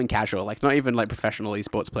just want something casual, like not even like professional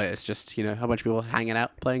esports players, just, a bunch of people hanging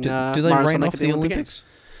out playing do they Mario rain Sonic off the Olympics?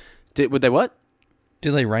 Would they what?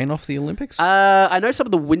 Do they rain off the Olympics? I know some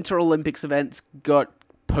of the Winter Olympics events got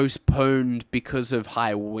postponed because of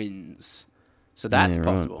high winds. So that's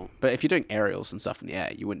possible. But if you're doing aerials and stuff in the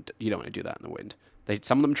air, you don't want to do that in the wind.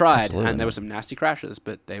 Some of them tried, and there were some nasty crashes,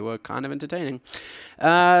 but they were kind of entertaining.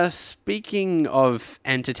 Speaking of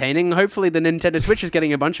entertaining, hopefully the Nintendo Switch is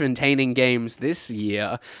getting a bunch of entertaining games this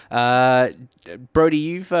year. Brodie,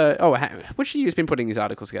 you've... which of you has been putting these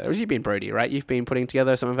articles together? It's you been, Brodie, right? You've been putting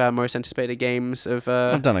together some of our most anticipated games of...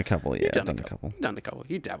 I've done a couple, yeah. Done a couple.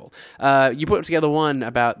 You dabble. You put together one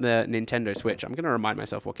about the Nintendo Switch. I'm going to remind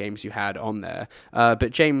myself what games you had on there.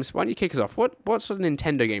 But James, why don't you kick us off? What sort of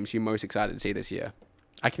Nintendo games are you most excited to see this year?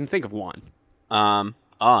 I can think of one. What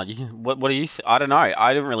do you? I don't know.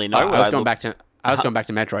 I didn't really know. I was going back to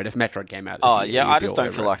Metroid. If Metroid came out this year, I just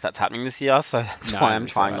don't feel like that's happening this year, so that's why I'm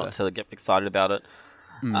trying not to get excited about it.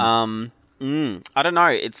 I don't know.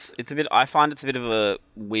 It's a bit. I find it's a bit of a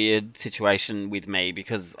weird situation with me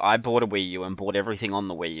because I bought a Wii U and bought everything on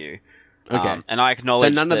the Wii U. Okay. And I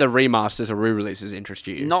acknowledge so none of the remasters or re-releases interest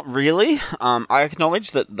you? Not really. I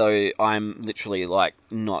acknowledge that, though, I'm literally,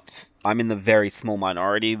 I'm in the very small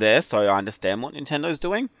minority there, so I understand what Nintendo's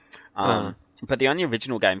doing. But the only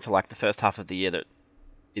original game for, the first half of the year that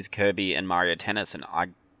is Kirby and Mario Tennis, and I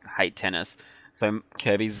hate tennis, so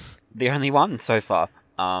Kirby's the only one so far.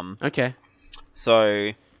 Okay.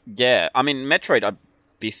 So, yeah. I mean, Metroid, I'd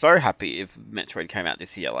be so happy if Metroid came out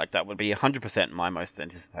this year. That would be 100% my most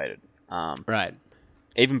anticipated. Right.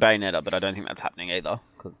 Even Bayonetta, but I don't think that's happening either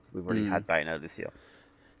because we've already had Bayonetta this year.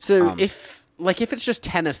 So if it's just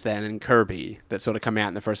tennis then and Kirby that sort of come out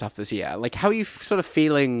in the first half of this year, how are you sort of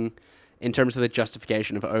feeling in terms of the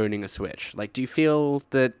justification of owning a Switch? Do you feel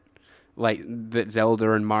that that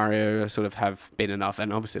Zelda and Mario sort of have been enough,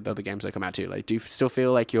 and obviously the other games that come out too? Do you still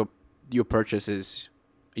feel like your purchase is,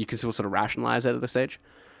 you can still sort of rationalize it at this stage?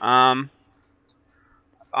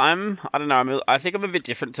 I don't know. I think I'm a bit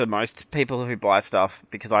different to most people who buy stuff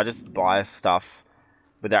because I just buy stuff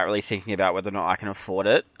without really thinking about whether or not I can afford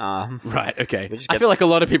it. Right, okay. I feel like a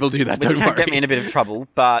lot of people do that, which don't worry. can get me in a bit of trouble,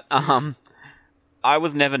 but I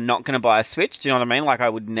was never not going to buy a Switch, do you know what I mean? Like, I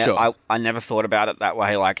would never, I never thought about it that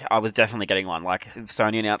way. Like, I was definitely getting one. Like, if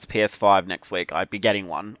Sony announced PS5 next week, I'd be getting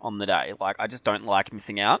one on the day. Like, I just don't like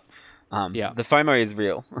missing out. The FOMO is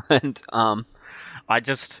real. And I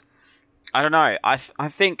don't know. I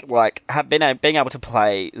think, like, being able to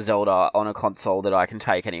play Zelda on a console that I can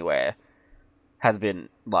take anywhere has been,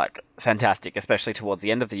 like, fantastic, especially towards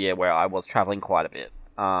the end of the year where I was traveling quite a bit.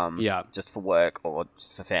 Just for work or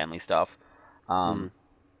just for family stuff. And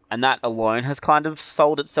that alone has kind of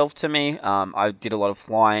sold itself to me. I did a lot of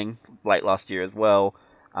flying late last year as well.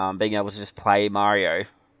 Being able to just play Mario,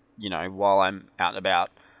 while I'm out and about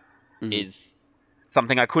is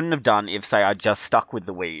something I couldn't have done if, say, I just stuck with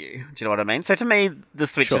the Wii U. Do you know what I mean? So to me, the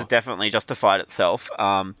Switch has definitely justified itself.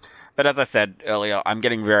 But as I said earlier, I'm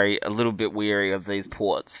getting a little bit weary of these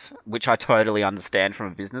ports, which I totally understand from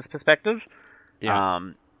a business perspective. Yeah.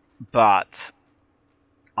 But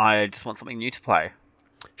I just want something new to play.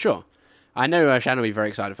 Sure. I know Shannon will be very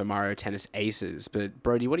excited for Mario Tennis Aces, but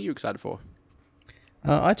Brodie, what are you excited for?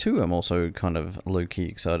 I too am also kind of low-key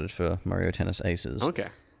excited for Mario Tennis Aces. Okay.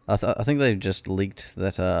 I think they've just leaked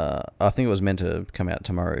that. I think it was meant to come out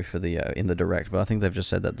tomorrow for the in the direct, but I think they've just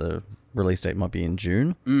said that the release date might be in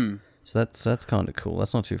June. So that's kind of cool.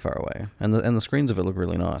 That's not too far away, and the screens of it look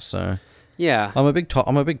really nice. So yeah, I'm a big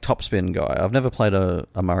top spin guy. I've never played a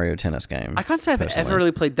Mario Tennis game. I can't say I've ever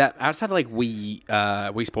really played that outside of like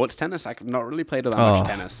Wii Sports Tennis. I've not really played all that much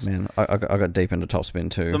tennis. Man, I got deep into top spin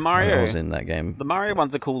too. The Mario, I was in that game. The Mario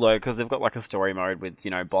ones are cool though because they've got like a story mode with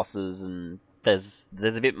bosses and there's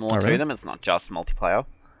a bit more to them. It's not just multiplayer.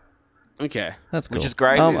 Okay, that's cool. Which is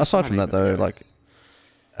great. Aside from that though, like,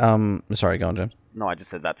 sorry, go on, James. No, I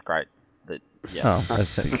just said that's great. Yeah. Oh,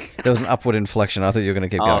 there was an upward inflection. I thought you were going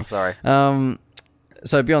to keep going. Oh, sorry.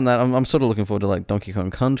 So beyond that, I'm sort of looking forward to like Donkey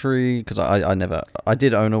Kong Country because I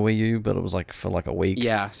did own a Wii U, but it was like for like a week.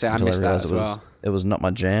 Yeah, so I missed that as well. It was not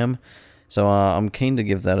my jam. So I'm keen to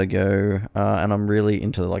give that a go, and I'm really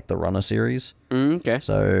into like the Runner series. Okay.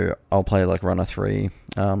 So I'll play like Runner 3.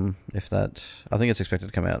 If that, I think it's expected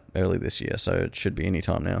to come out early this year, so it should be any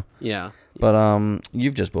time now. Yeah. But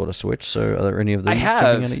you've just bought a Switch, so are there any of these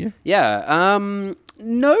jumping out at you? Yeah.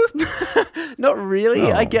 No, not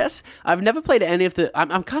really. I guess I've never played any of the.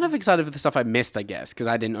 I'm kind of excited for the stuff I missed, I guess, because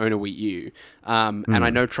I didn't own a Wii U. And I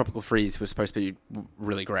know Tropical Freeze was supposed to be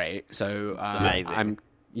really great, so it's amazing.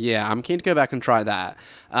 I'm keen to go back and try that.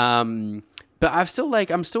 But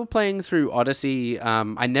I'm still playing through Odyssey.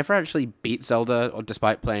 I never actually beat Zelda, or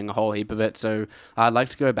despite playing a whole heap of it. So I'd like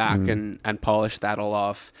to go back and polish that all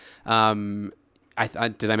off.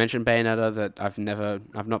 Did I mention Bayonetta? That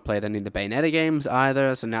I've not played any of the Bayonetta games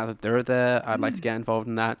either. So now that they're there, I'd like to get involved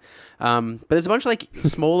in that. But there's a bunch of like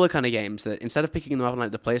smaller kind of games that instead of picking them up on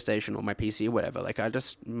like the PlayStation or my PC or whatever, like I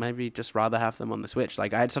just rather have them on the Switch.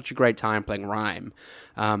 Like I had such a great time playing Rime.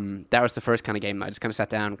 That was the first kind of game that I just kind of sat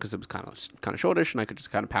down because it was kind of shortish and I could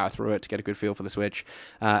just kind of power through it to get a good feel for the Switch.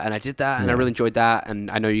 And I did that and I really enjoyed that.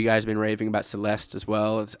 And I know you guys have been raving about Celeste as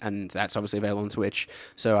well, and that's obviously available on Switch.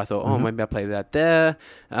 So I thought, maybe I'll play that there.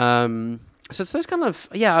 So it's those kind of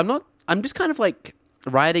I'm just kind of like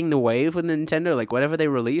riding the wave with Nintendo, like whatever they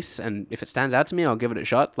release, and if it stands out to me, I'll give it a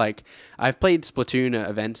shot. Like I've played Splatoon at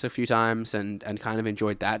events a few times and kind of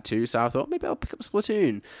enjoyed that too, so I thought maybe I'll pick up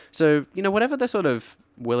Splatoon. So whatever they're sort of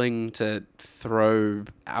willing to throw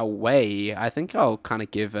our way, I think I'll kind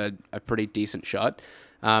of give a pretty decent shot.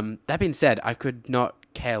 That being said, I could not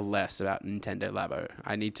care less about Nintendo Labo.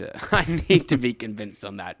 I need to be convinced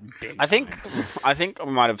on that big I think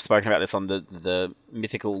we might have spoken about this on the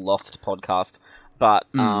Mythical Lost podcast, but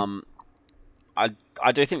I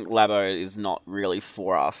do think Labo is not really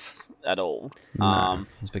for us at all.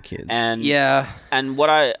 It's for kids. And what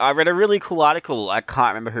I read a really cool article. I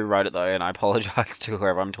can't remember who wrote it though, and I apologize to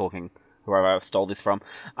whoever I stole this from.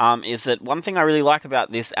 Is that one thing I really like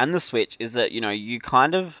about this and the Switch is that you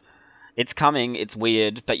kind of, it's coming, it's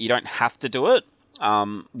weird, but you don't have to do it.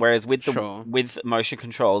 Whereas with motion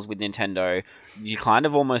controls with Nintendo, you kind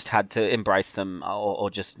of almost had to embrace them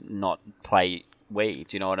or just not play Wii.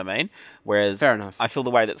 Do you know what I mean? Whereas fair enough. I feel the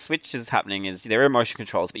way that Switch is happening is there are motion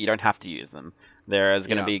controls, but you don't have to use them. There is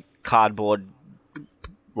going to be cardboard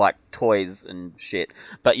like toys and shit,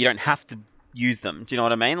 but you don't have to use them. Do you know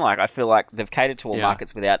what I mean? Like I feel like they've catered to all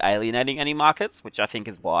markets without alienating any markets, which I think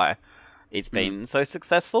is why it's been so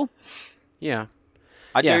successful. Yeah.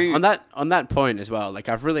 I do. On that point as well. Like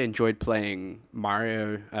I've really enjoyed playing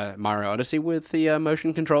Mario Odyssey with the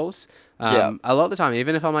motion controls. A lot of the time,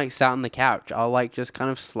 even if I'm like sat on the couch, I'll like just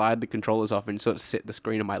kind of slide the controllers off and sort of sit the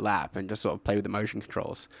screen on my lap and just sort of play with the motion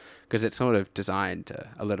controls because it's sort of designed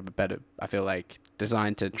a little bit better. I feel like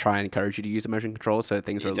designed to try and encourage you to use the motion controls so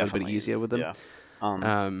things are a little bit easier with them. Yeah.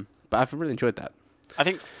 But I've really enjoyed that. I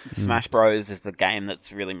think Smash Bros is the game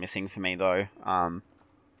that's really missing for me though.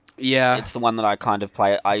 Yeah, it's the one that I kind of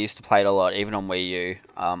play. I used to play it a lot, even on Wii U,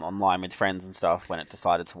 online with friends and stuff when it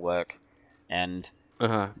decided to work. And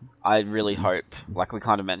I really hope, like we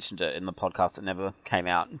kind of mentioned it in the podcast that never came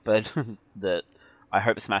out, but that I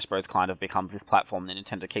hope Smash Bros kind of becomes this platform that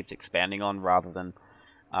Nintendo keeps expanding on, rather than,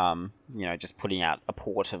 just putting out a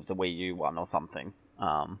port of the Wii U one or something.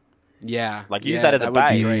 Use that as a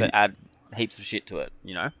base, but add heaps of shit to it.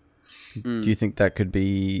 Do you think that could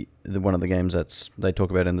be one of the games they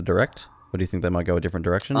talk about in the Direct? Or do you think they might go a different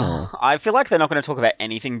direction? I feel like they're not going to talk about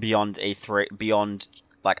anything beyond E3, beyond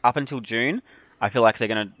like up until June. I feel like they're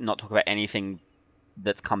going to not talk about anything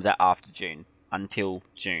that comes out after June until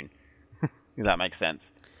June. If that makes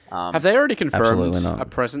sense. Have they already confirmed a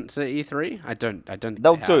presence at E3? I don't think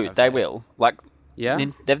they'll do. They will. Like, yeah,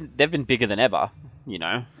 they've been bigger than ever. They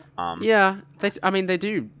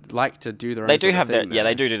do like to do their own. They do have their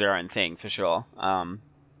they do their own thing for sure. I'm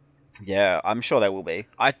sure they will be.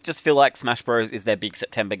 I just feel like Smash Bros is their big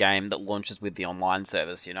September game that launches with the online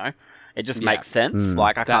service. It just makes sense.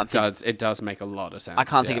 Like it does make a lot of sense. I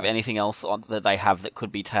can't think of anything else that they have that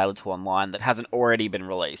could be tailored to online that hasn't already been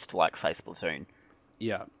released, like say Splatoon.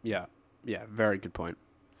 Yeah. Very good point.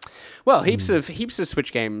 Well, heaps of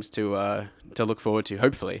Switch games to look forward to,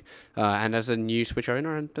 hopefully. And as a new Switch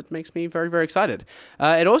owner, that makes me very, very excited.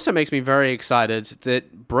 It also makes me very excited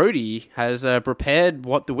that Brodie has prepared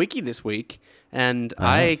What the Wiki this week, and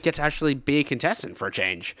I get to actually be a contestant for a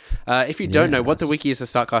change. If you don't know, What the Wiki is a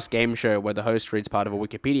StarCast game show where the host reads part of a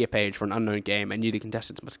Wikipedia page for an unknown game, and you, the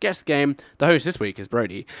contestants, must guess the game. The host this week is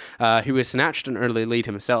Brodie, who has snatched an early lead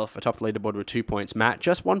himself, atop the leaderboard with 2 points. Matt,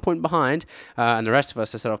 just 1 point behind, and the rest of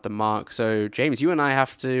us are set off the mark. So, James, you and I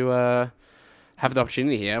have to have the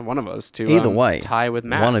opportunity here, one of us, to either way tie with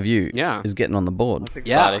Matt. One of you is getting on the board. That's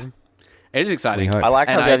exciting. Yeah. It is exciting. I like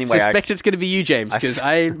how the only way I suspect it's going to be you, James, because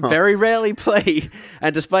I very rarely play,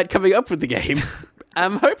 and despite coming up with the game,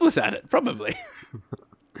 I'm hopeless at it, probably.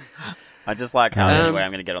 I just like how the only way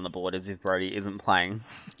I'm going to get on the board is if Brodie isn't playing.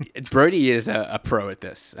 Brodie is a pro at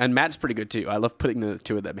this, and Matt's pretty good too. I love putting the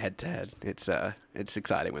two of them head to head. It's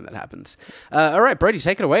exciting when that happens. All right, Brodie,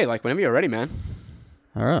 take it away. Like whenever you're ready, man.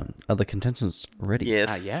 All right, are the contestants ready?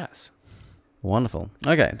 Yes. Yes. Wonderful.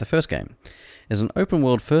 Okay, the first game is an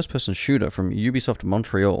open-world first-person shooter from Ubisoft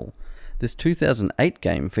Montreal. This 2008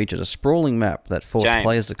 game featured a sprawling map that forced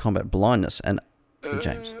players to combat blindness and...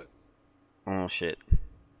 James. Oh, shit.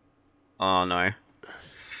 Oh, no.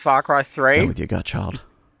 Far Cry 3? Go with your gut, child.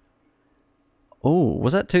 Oh,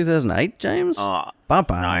 was that 2008, James? No.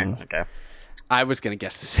 Okay. I was going to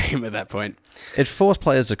guess the same at that point. It forced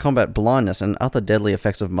players to combat blindness and other deadly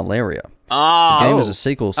effects of malaria. Oh. The game is a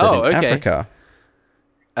sequel set in Africa.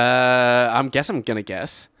 I'm going to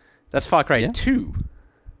guess. That's Far Cry 2.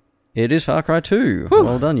 It is Far Cry 2. Whew.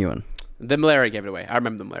 Well done, Ewan. The malaria gave it away. I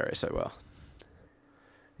remember the malaria so well.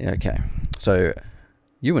 Yeah, okay. So,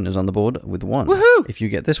 Ewan is on the board with 1. Woohoo! If you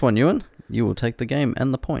get this one, Ewan, you will take the game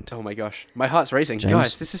and the point. Oh my gosh. My heart's racing. James,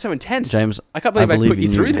 guys, this is so intense. James, I can't believe I put you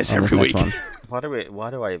through this every week. Why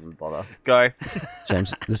do I even bother? Go.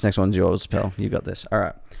 James, this next one's yours, pal. You got this. All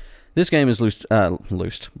right. This game is This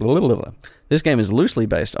game is loosely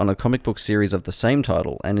based on a comic book series of the same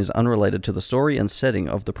title and is unrelated to the story and setting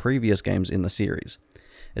of the previous games in the series.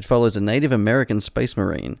 It follows a Native American space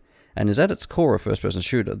marine and is at its core a first-person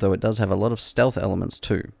shooter, though it does have a lot of stealth elements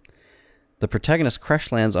too. The protagonist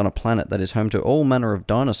crash lands on a planet that is home to all manner of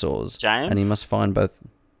dinosaurs, James? and he must find both...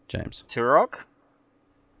 James. Turok?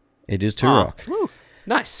 It is Turok. Woo.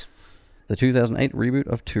 Nice. The 2008 reboot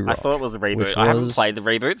of Turok. I thought it was a reboot. I haven't played the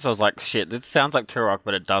reboot, so I was like, shit, this sounds like Turok,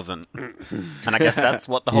 but it doesn't. And I guess that's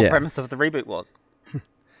what the whole premise of the reboot was.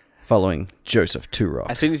 Following Joseph Turok.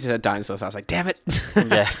 As soon as you said dinosaurs, I was like, damn it.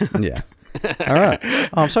 Yeah. Yeah. All right.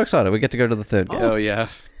 Oh, I'm so excited. We get to go to the third game. Oh, yeah.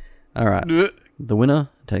 All right. The winner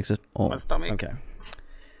takes it all. My stomach. Okay.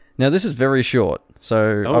 Now, this is very short,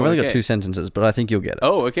 so I've only got 2 sentences, but I think you'll get it.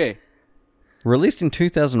 Oh, okay. Released in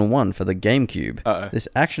 2001 for the GameCube, this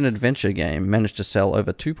action-adventure game managed to sell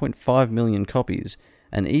over 2.5 million copies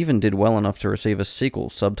and even did well enough to receive a sequel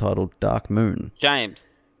subtitled Dark Moon. James.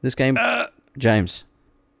 This game... James.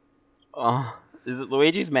 Oh, is it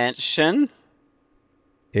Luigi's Mansion?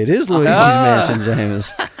 It is Luigi's Mansion,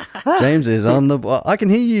 James. James is on the... I can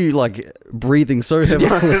hear you, like, breathing so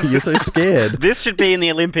heavily. You're so scared. This should be in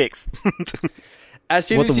the Olympics. As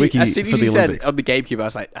soon as you said on the GameCube, I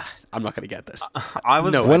was like, I'm not going to get this.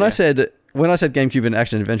 When I said GameCube and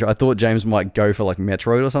action adventure, I thought James might go for like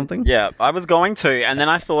Metroid or something. Yeah, I was going to, and then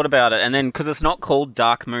I thought about it, and then because it's not called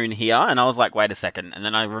Dark Moon here, and I was like, wait a second, and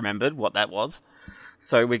then I remembered what that was.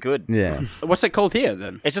 So we're good. Yeah. What's it called here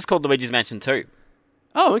then? It's just called Luigi's Mansion 2.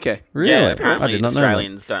 Oh, okay. Really? Yeah, apparently I did not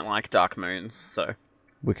Australians don't like Dark Moons, so...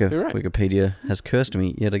 Wikipedia has cursed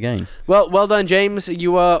me yet again. Well done, James.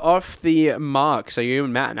 You are off the mark. So you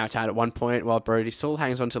and Matt are now tied at 1 point, while Brodie still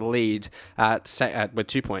hangs on to the lead with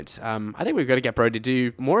 2 points. I think we've got to get Brodie to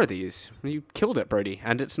do more of these. You killed it, Brodie,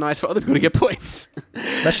 and it's nice for other people to get points.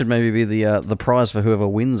 That should maybe be the prize for whoever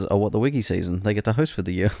wins What the Wiki season. They get to host for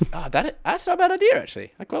the year. Oh, that's not a bad idea,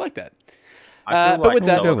 actually. I quite like that. I feel like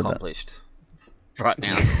so accomplished right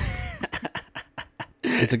now.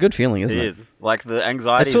 It's a good feeling, isn't it? It is. Like, the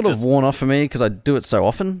anxiety It's sort of worn off for me because I do it so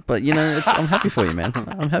often, but, I'm happy for you, man.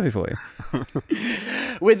 I'm happy for you.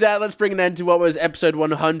 With that, let's bring an end to what was episode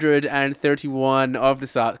 131 of the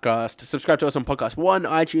Startcast. Subscribe to us on Podcast One,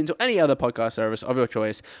 iTunes, or any other podcast service of your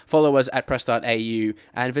choice. Follow us at press.au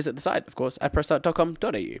and visit the site, of course, at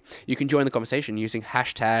press.com.au. You can join the conversation using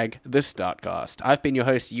hashtag #TheStartcast. I've been your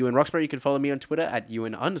host, Ewan Roxburgh. You can follow me on Twitter at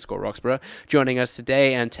Ewan_Roxburgh. Joining us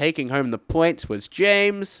today and taking home the points was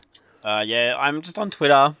James. I'm just on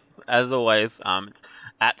Twitter, as always.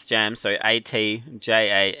 It's @Jam, so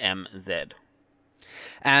ATJAMZ.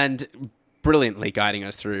 And brilliantly guiding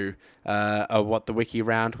us through what the wiki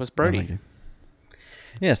round was Brodie.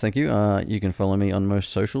 Yes, thank you. You can follow me on most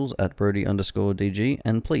socials at Brodie_DG,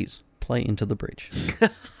 and please play Into the Breach. I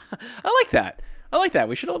like that.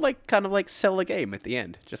 We should all kind of sell a game at the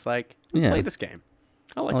end. Just play this game.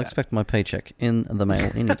 I'll expect my paycheck in the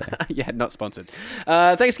mail any day. Yeah, not sponsored.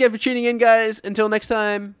 Thanks again for tuning in, guys. Until next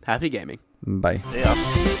time, happy gaming. Bye. See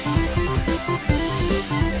ya.